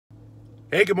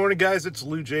Hey, good morning, guys. It's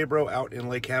Lou J. Bro out in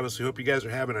Lake Havasu. Hope you guys are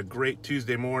having a great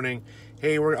Tuesday morning.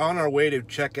 Hey, we're on our way to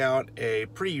check out a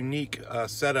pretty unique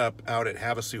setup out at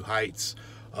Havasu Heights.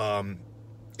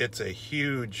 It's a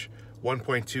huge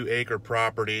 1.2 acre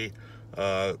property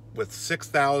with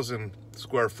 6,000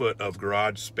 square foot of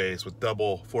garage space with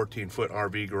double 14-foot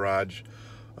RV garage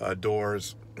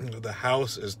doors. The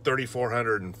house is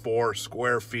 3,404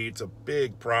 square feet. It's a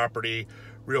big property,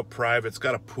 real private. It's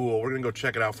got a pool. We're gonna go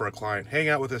check it out for a client. Hang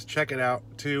out with us, check it out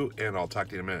too, and I'll talk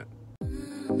to you in a minute.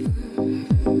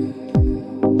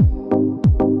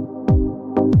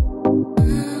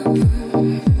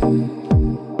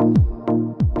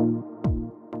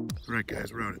 All right,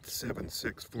 guys, we're out at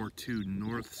 7642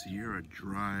 North Sierra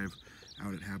Drive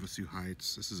out at Havasu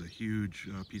Heights. This is a huge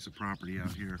piece of property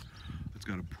out here. It's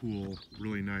got a pool,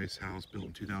 really nice house built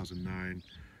in 2009.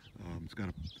 It's got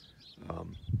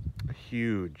a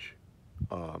huge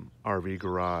RV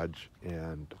garage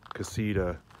and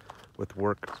casita with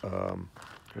work.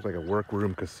 There's like a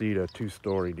workroom casita,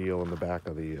 two-story deal in the back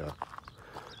of the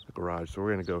garage. So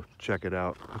we're gonna go check it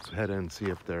out. Let's head in and see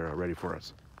if they're ready for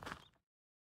us.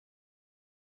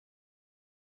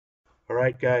 All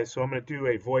right, guys, so I'm going to do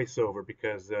a voiceover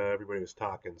because everybody was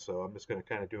talking. So I'm just going to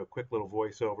kind of do a quick little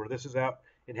voiceover. This is out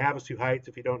in Havasu Heights.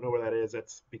 If you don't know where that is,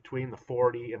 that's between the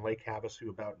 40 and Lake Havasu,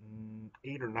 about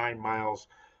 8 or 9 miles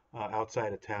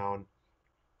outside of town.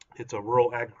 It's a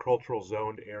rural agricultural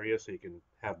zoned area, so you can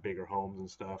have bigger homes and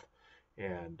stuff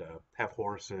and have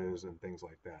horses and things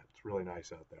like that. It's really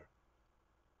nice out there.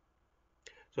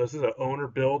 So this is an owner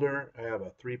builder. I have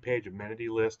a 3-page amenity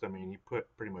list. I mean, you put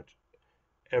pretty much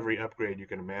every upgrade you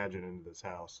can imagine into this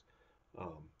house.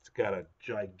 It's got a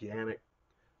gigantic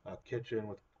kitchen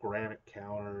with granite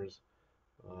counters.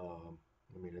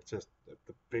 I mean, it's just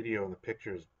the video and the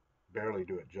pictures barely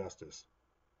do it justice.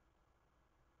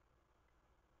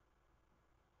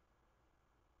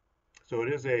 So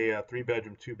it is a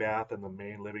 3-bedroom, 2-bath in the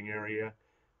main living area,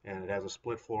 and it has a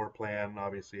split floor plan.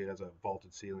 Obviously, it has a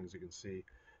vaulted ceiling, as you can see.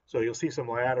 So you'll see some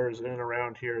ladders in and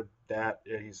around here. That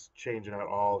he's changing out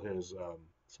all his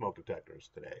smoke detectors.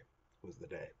 Today was the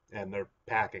day, and they're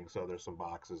packing, so there's some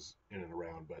boxes in and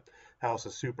around, but house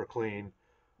is super clean.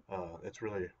 It's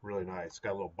really nice. It's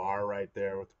got a little bar right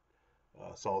there with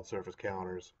solid surface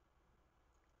counters.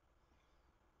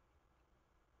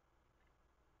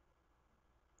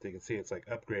 So you can see it's like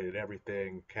upgraded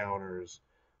everything: counters,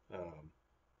 um,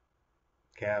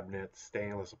 cabinets,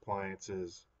 stainless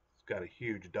appliances. It's got a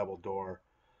huge double door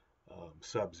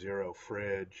sub-zero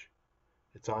fridge.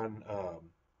 It's on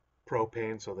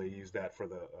propane, so they use that for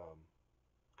the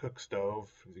cook stove.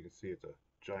 As you can see, it's a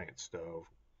giant stove.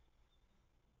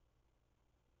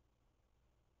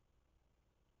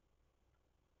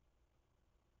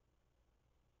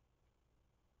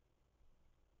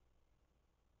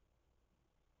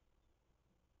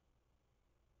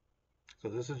 So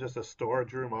this is just a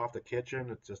storage room off the kitchen.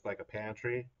 It's just like a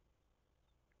pantry.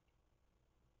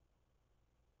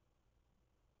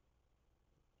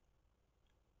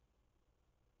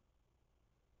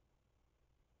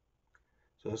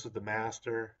 So this is the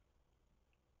master.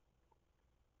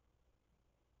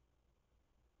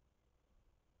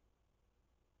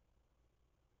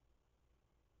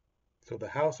 So the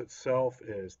house itself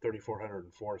is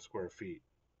 3,404 square feet.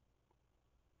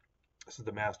 This is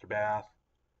the master bath.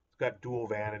 It's got dual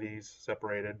vanities,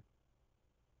 separated,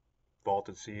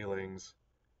 vaulted ceilings.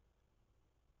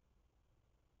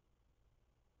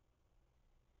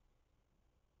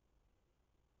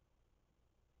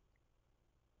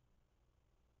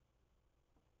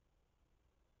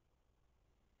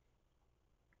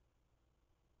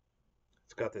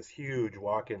 It's got this huge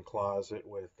walk-in closet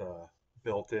with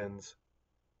built-ins.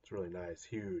 It's really nice,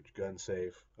 huge, gun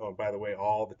safe. Oh, and by the way,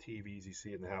 all the TVs you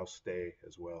see in the house stay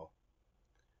as well.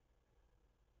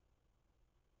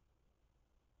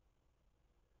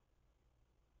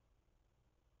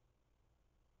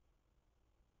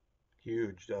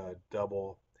 Huge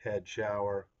double head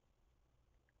shower.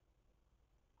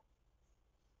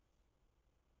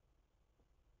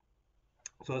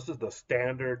 So this is the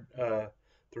standard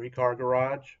 3-car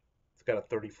garage. It's got a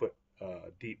 30-foot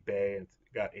deep bay and it's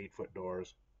got 8-foot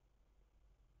doors.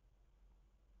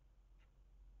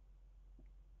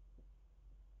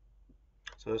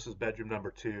 So this is bedroom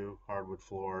number 2, hardwood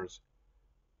floors.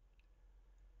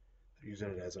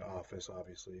 Using it as an office,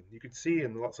 obviously. You can see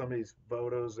in some of these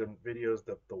photos and videos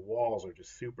that the walls are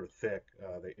just super thick.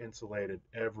 They insulated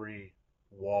every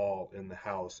wall in the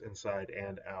house, inside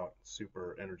and out,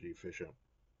 super energy efficient.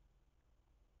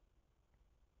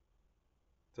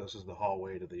 So this is the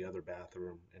hallway to the other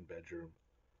bathroom and bedroom.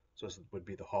 So this would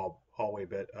be the hallway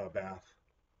bath.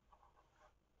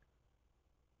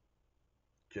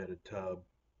 jetted tub.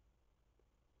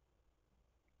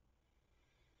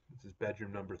 This is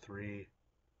bedroom number 3.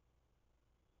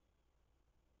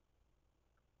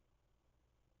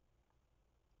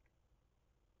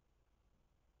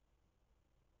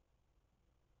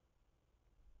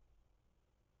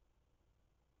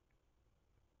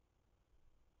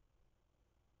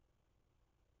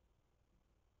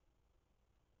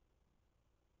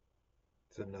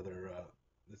 It's another,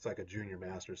 it's like a junior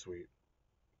master suite.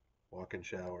 Walk-in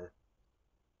shower.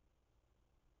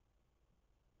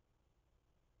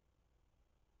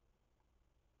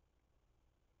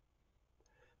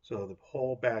 So the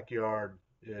whole backyard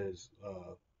is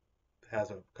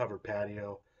has a covered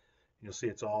patio. You'll see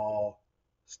it's all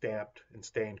stamped and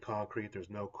stained concrete. There's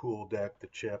no cool deck to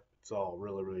chip. It's all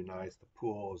really, really nice. The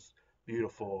pool is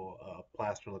beautiful.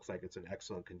 Plaster looks like it's in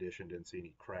excellent condition. Didn't see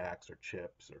any cracks or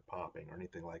chips or popping or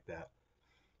anything like that.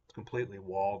 It's completely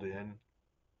walled in.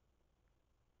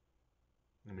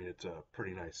 I mean, it's a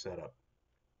pretty nice setup.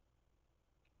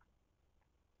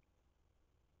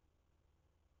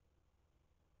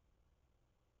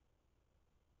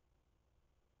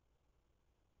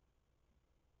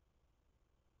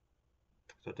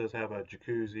 So it does have a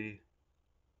jacuzzi.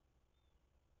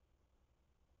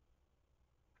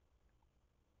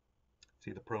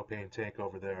 See the propane tank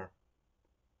over there.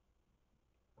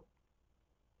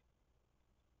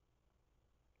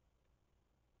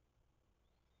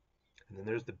 And then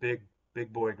there's the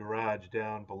big boy garage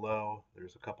down below.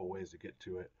 There's a couple ways to get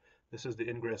to it. This is the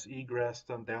ingress egress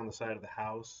down the side of the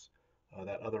house.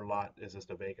 That other lot is just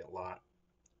a vacant lot.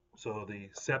 So the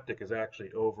septic is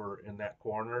actually over in that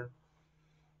corner,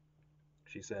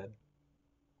 she said.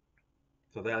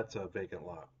 So that's a vacant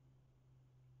lot.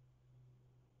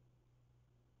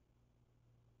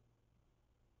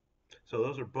 So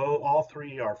those are both, all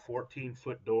three are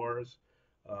 14-foot doors.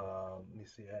 Let me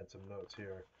see, I had some notes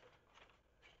here.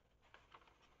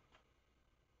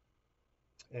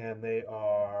 And they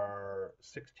are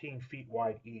 16 feet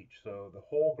wide each. So the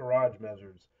whole garage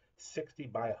measures 60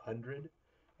 by 100.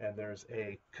 And there's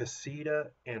a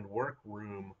casita and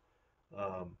workroom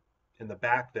um, in the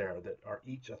back there that are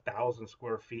each 1,000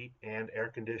 square feet and air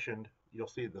conditioned. You'll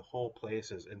see the whole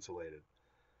place is insulated.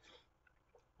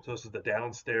 So this is the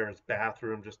downstairs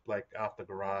bathroom, just like off the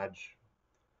garage.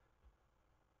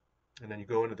 And then you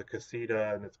go into the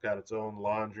casita, and it's got its own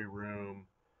laundry room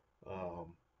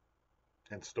um,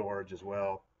 and storage as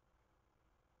well.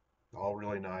 All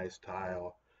really nice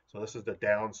tile. So this is the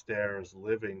downstairs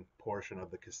living portion of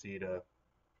the casita.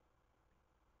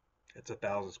 It's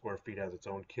 1,000 square feet, has its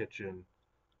own kitchen,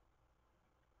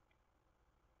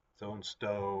 its own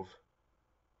stove,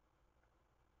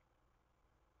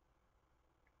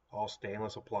 all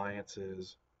stainless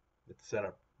appliances. It's set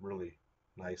up really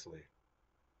nicely.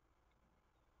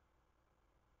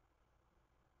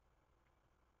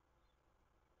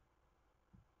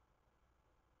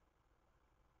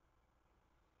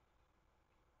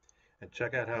 And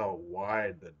check out how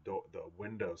wide the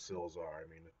window sills are. I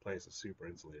mean, the place is super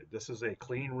insulated. This is a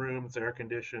clean room. It's air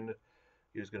conditioned.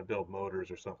 He was going to build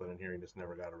motors or something in here. He just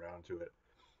never got around to it.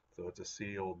 So it's a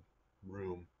sealed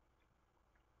room.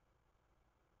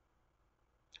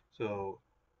 So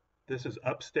this is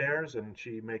upstairs, and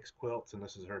she makes quilts, and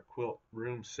this is her quilt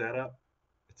room setup.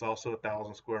 It's also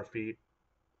 1,000 square feet.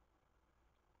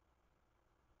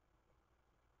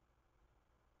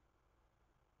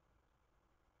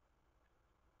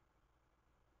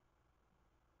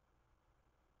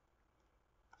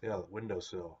 Yeah, the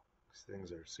windowsill. These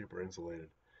things are super insulated.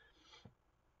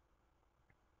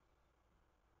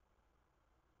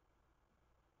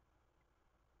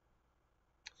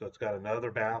 So it's got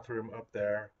another bathroom up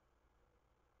there.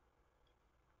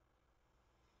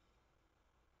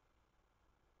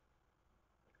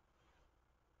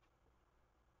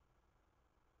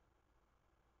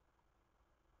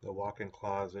 The walk-in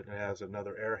closet. It has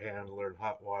another air handler and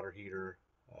hot water heater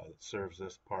that serves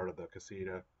this part of the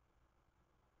casita.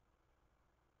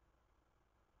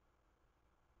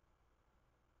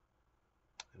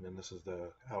 And then this is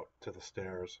the out to the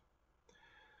stairs.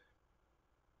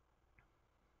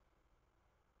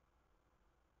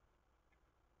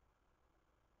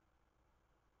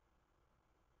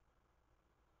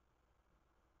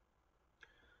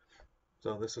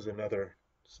 So this is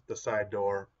the side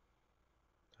door.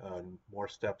 More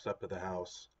steps up to the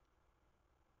house.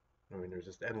 I mean, there's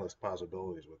just endless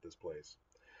possibilities with this place.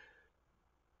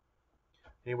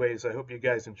 Anyways, I hope you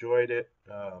guys enjoyed it.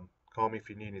 Call me if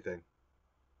you need anything.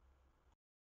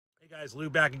 Hey guys, Lou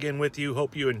back again with you.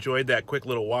 Hope you enjoyed that quick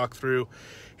little walkthrough.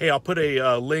 Hey, I'll put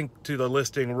a link to the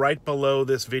listing right below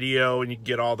this video, and you can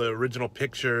get all the original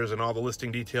pictures and all the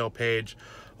listing detail page.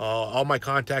 All my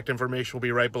contact information will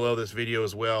be right below this video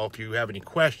as well. If you have any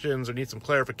questions or need some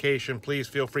clarification, please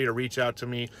feel free to reach out to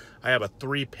me. I have a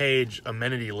 3-page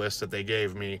amenity list that they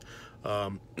gave me.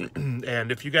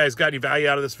 And if you guys got any value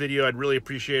out of this video, I'd really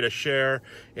appreciate a share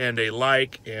and a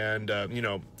like, and you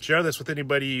know, share this with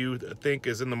anybody you think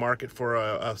is in the market for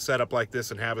a setup like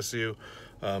this in Havasu.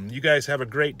 You guys have a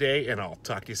great day, and I'll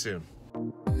talk to you soon.